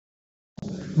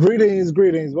Greetings,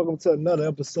 greetings. Welcome to another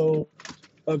episode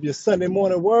of your Sunday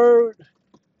morning word.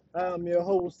 I'm your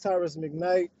host, Tyrus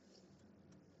McKnight,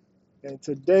 and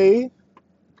today,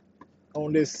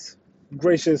 on this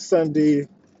gracious Sunday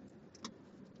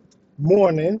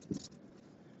morning,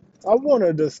 I want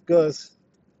to discuss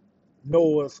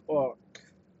Noah's Ark.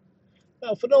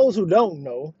 Now, for those who don't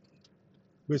know,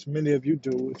 which many of you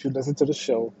do if you listen to the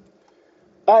show,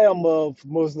 I am of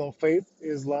Muslim faith,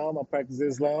 Islam. I practice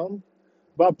Islam,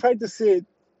 but I practice it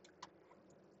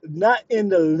not in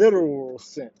the literal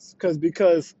sense,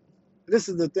 because this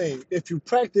is the thing. If you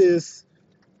practice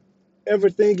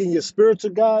everything in your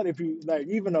spiritual God, if you like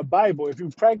even a Bible, if you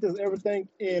practice everything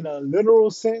in a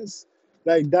literal sense,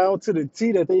 like down to the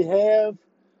T that they have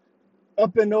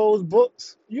up in those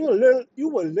books, you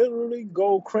will literally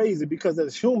go crazy because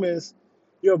as humans,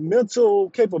 your mental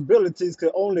capabilities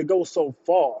can only go so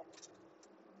far.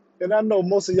 And I know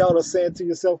most of y'all are saying to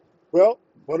yourself, well,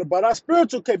 what about our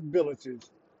spiritual capabilities?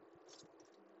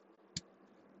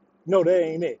 No, that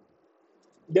ain't it.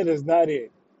 That is not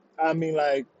it. I mean,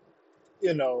 like,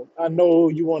 I know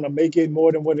you want to make it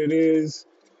more than what it is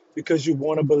because you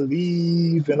want to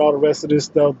believe and all the rest of this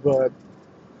stuff, but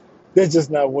that's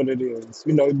just not what it is,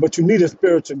 But you need a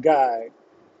spiritual guide,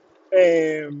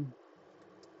 and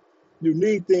you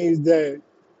need things that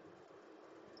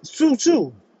suit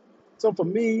you. So for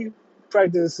me,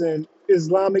 practicing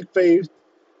Islamic faith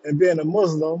and being a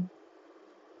Muslim,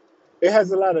 it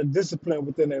has a lot of discipline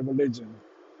within that religion,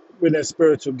 with that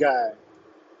spiritual guide,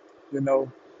 you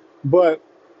know. But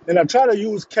and I try to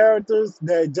use characters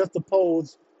that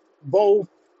juxtapose both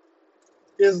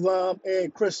Islam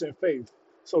and Christian faith.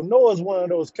 So Noah is one of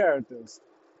those characters.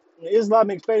 In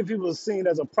Islamic faith, he was seen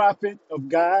as a prophet of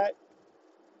God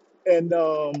and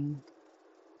a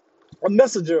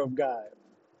messenger of God.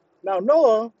 Now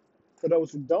Noah, for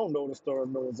those who don't know the story of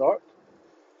Noah's Ark,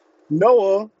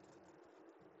 Noah,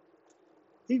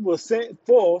 he was sent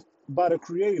forth by the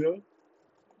Creator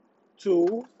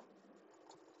to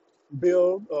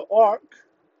build an ark,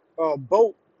 a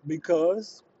boat,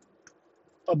 because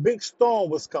a big storm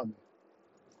was coming.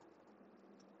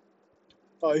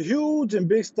 A huge and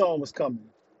big storm was coming.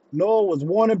 Noah was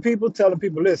warning people, telling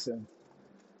people, listen,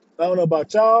 I don't know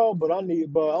about y'all, but I'm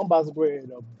about to go ahead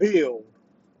and build.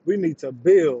 We need to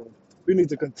build. We need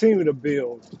to continue to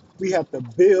build. We have to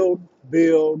build,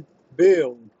 build,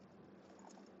 build.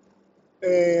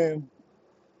 And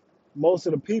most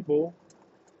of the people,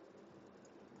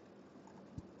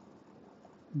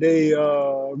 they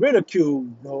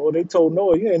ridiculed Noah. They told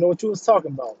Noah, you ain't know what you was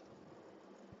talking about.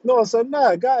 Noah said,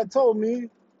 nah, God told me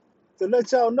to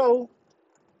let y'all know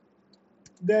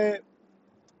that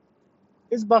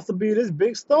it's about to be this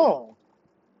big storm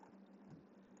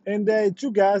and that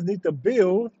you guys need to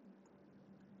build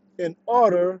in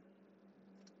order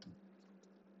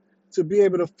to be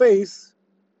able to face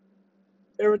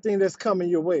everything that's coming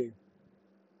your way.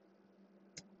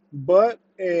 But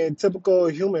in typical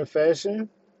human fashion,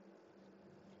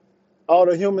 all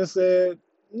the humans said,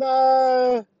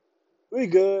 nah, we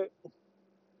good.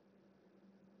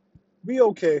 We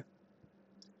okay.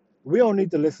 We don't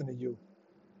need to listen to you.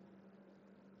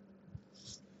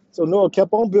 So Noah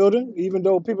kept on building, even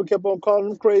though people kept on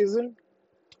calling him crazy.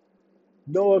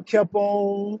 Noah kept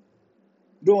on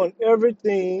doing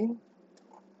everything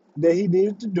that he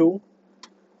needed to do,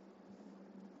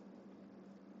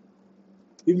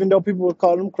 even though people were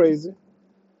calling him crazy,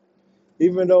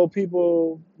 even though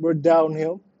people were doubting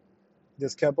him.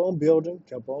 Just kept on building,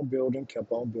 kept on building,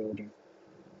 kept on building.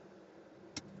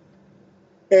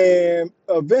 And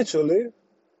eventually,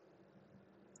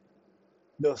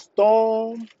 the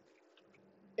storm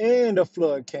and the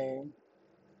flood came,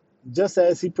 just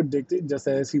as he predicted, just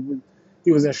as he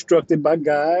was instructed by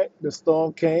God. The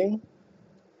storm came,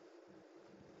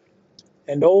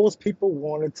 and those people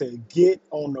wanted to get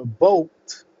on the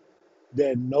boat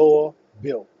that Noah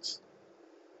built.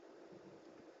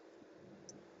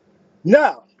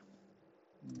 Now,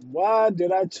 why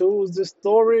did I choose this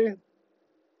story?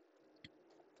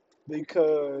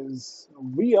 Because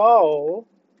we all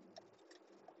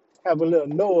have a little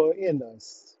Noah in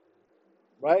us,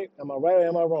 right? Am I right or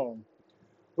am I wrong?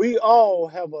 We all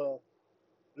have a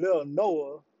little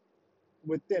Noah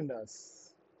within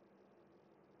us.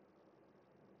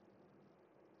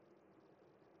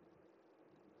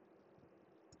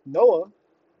 Noah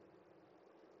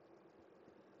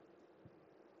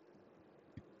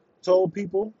told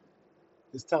people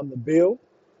it's time to build,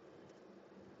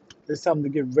 it's time to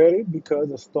get ready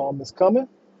because a storm is coming.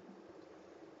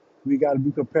 We got to be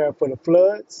prepared for the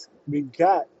floods. We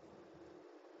got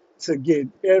to get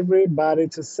everybody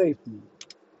to safety.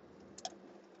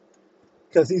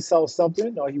 because he saw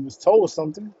something or he was told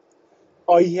something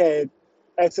or he had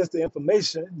access to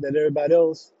information that everybody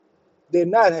else did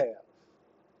not have.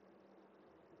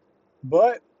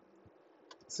 But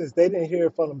since they didn't hear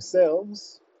it for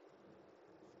themselves,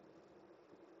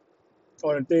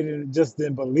 or if they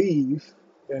didn't believe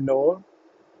in Noah,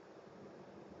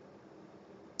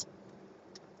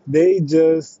 they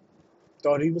just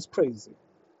thought he was crazy.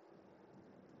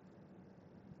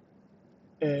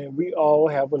 And we all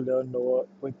have a little Noah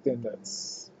within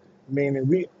us, meaning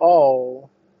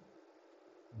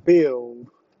build,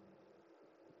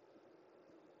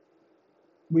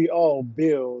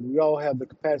 we all have the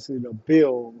capacity to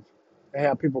build and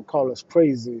have people call us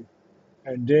crazy.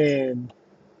 And then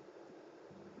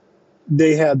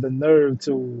they have the nerve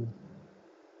to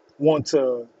want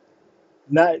to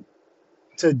not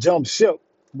to jump ship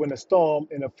when a storm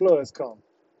and the floods come.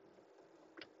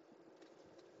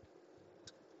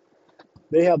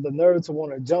 They have the nerve to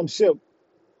want to jump ship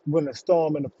when the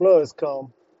storm and the floods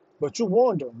come. But you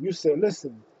warned them. You said,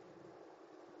 listen,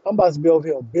 I'm about to be over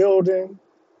here building.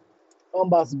 I'm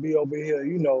about to be over here,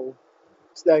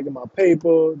 stacking my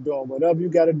paper, doing whatever you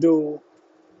got to do.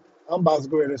 I'm about to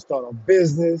go ahead and start a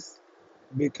business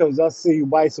because I see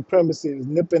white supremacy is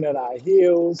nipping at our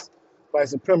heels. White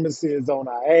supremacy is on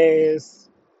our ass.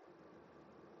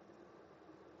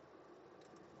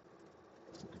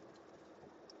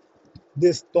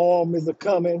 This storm is a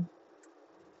coming.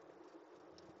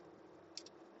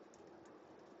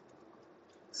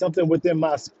 Something within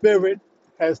my spirit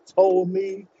has told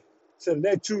me to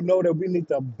let you know that we need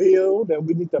to build and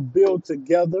we need to build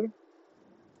together.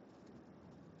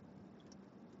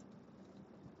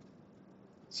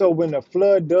 So when the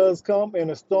flood does come and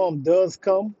the storm does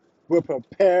come, we're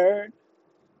prepared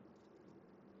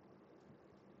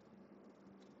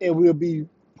and we'll be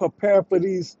prepared for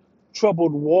these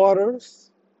troubled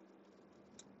waters.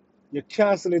 You're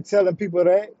constantly telling people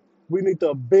that we need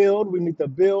to build, we need to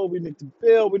build, we need to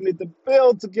build, we need to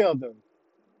build together.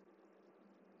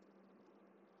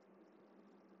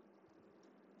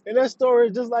 And that story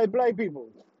is just like black people.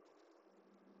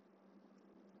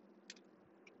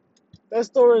 That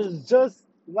story is just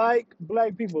like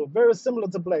black people, very similar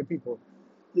to black people.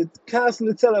 You're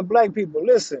constantly telling black people,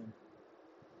 listen,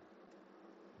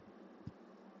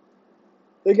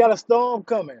 they got a storm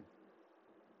coming.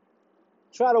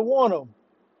 Try to warn them.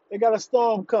 They got a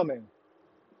storm coming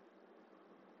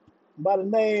by the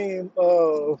name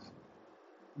of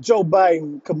Joe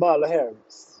Biden, Kamala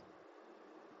Harris.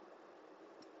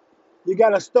 You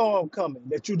got a storm coming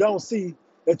that you don't see,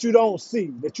 that you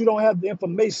don't have the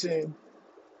information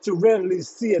to readily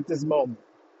see at this moment.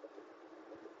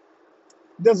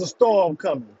 There's a storm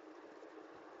coming.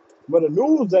 But the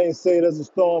news ain't say there's a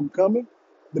storm coming.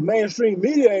 The mainstream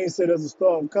media ain't say there's a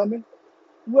storm coming.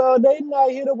 Well, they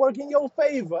not here to work in your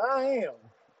favor. I am.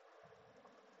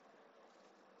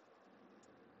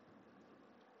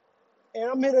 And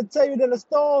I'm here to tell you that a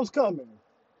storm's coming.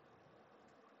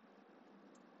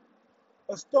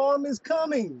 A storm is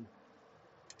coming.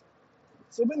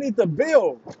 So we need to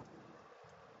build.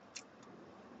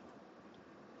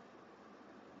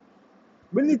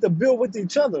 We need to build with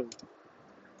each other.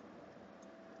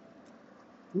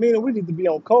 Meaning we need to be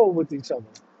on code with each other.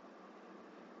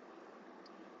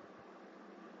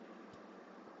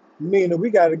 Meaning we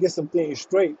got to get some things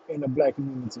straight in the black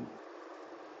community.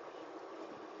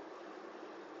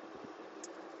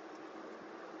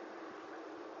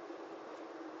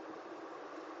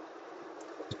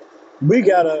 We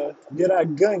got to get our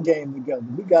gun game together.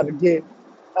 We got to get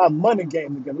our money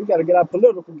game together. We got to get our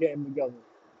political game together.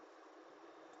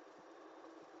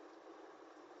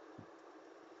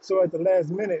 So at the last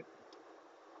minute,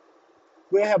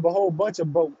 we'll have a whole bunch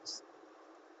of boats.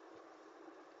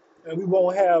 And we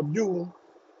won't have you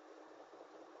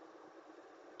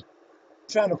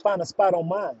trying to find a spot on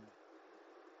mine.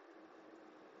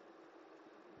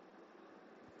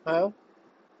 Huh?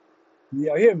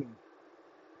 Y'all hear me?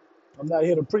 I'm not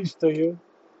here to preach to you.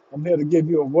 I'm here to give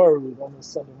you a word on this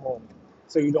Sunday morning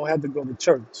so you don't have to go to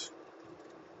church.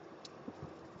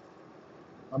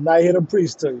 I'm not here to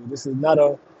preach to you. This is not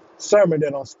a sermon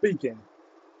that I'm speaking.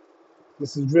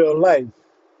 This is real life.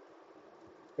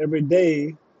 Every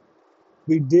day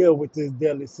we deal with this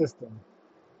deadly system.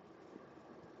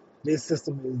 This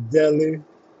system is deadly.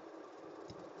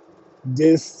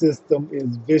 This system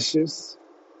is vicious.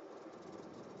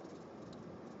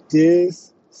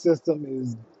 This system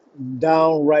is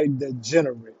downright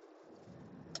degenerate.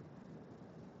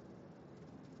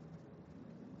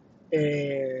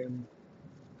 And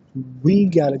we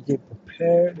got to get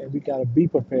prepared and we got to be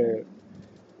prepared.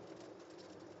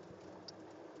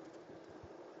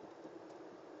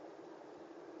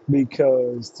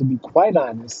 because to be quite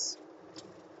honest,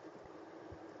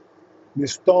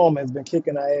 this storm has been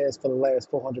kicking our ass for the last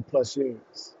 400 plus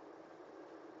years.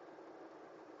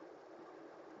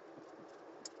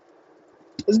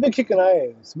 It's been kicking our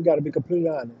ass. We got to be completely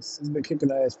honest. It's been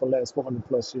kicking our ass for the last 400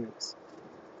 plus years.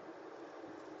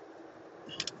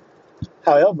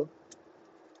 However,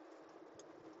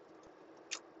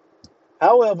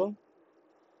 however,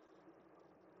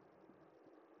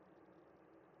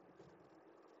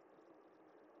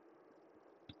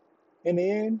 in the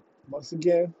end, once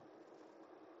again,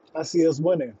 I see us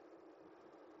winning.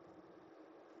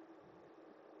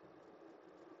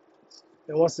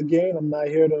 And once again, I'm not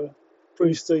here to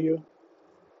preach to you.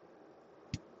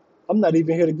 I'm not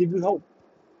even here to give you hope.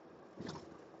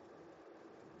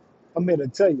 I'm here to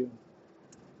tell you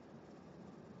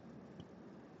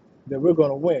that we're going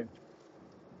to win.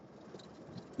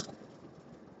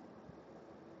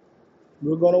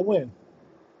 We're going to win.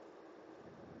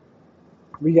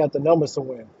 We got the numbers to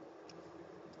win.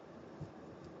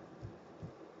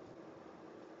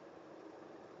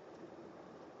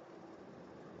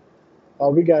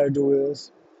 All we got to do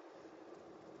is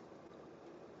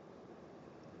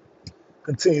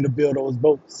continue to build those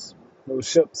boats, those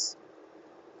ships.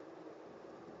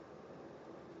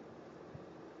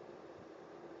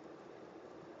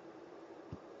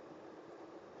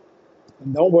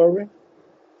 And don't worry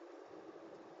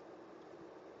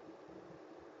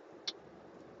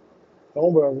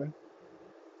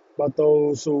about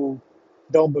those who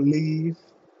don't believe.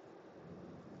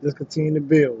 Just continue to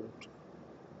build.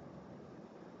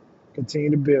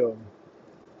 Continue to build.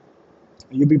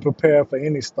 And you'll be prepared for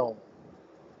any storm.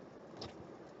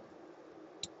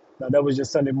 Now, that was your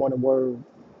Sunday morning word.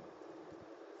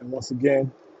 And once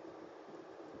again,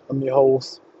 I'm your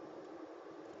host,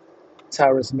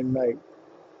 Tyrus McKnight.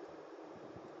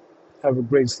 Have a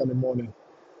great Sunday morning.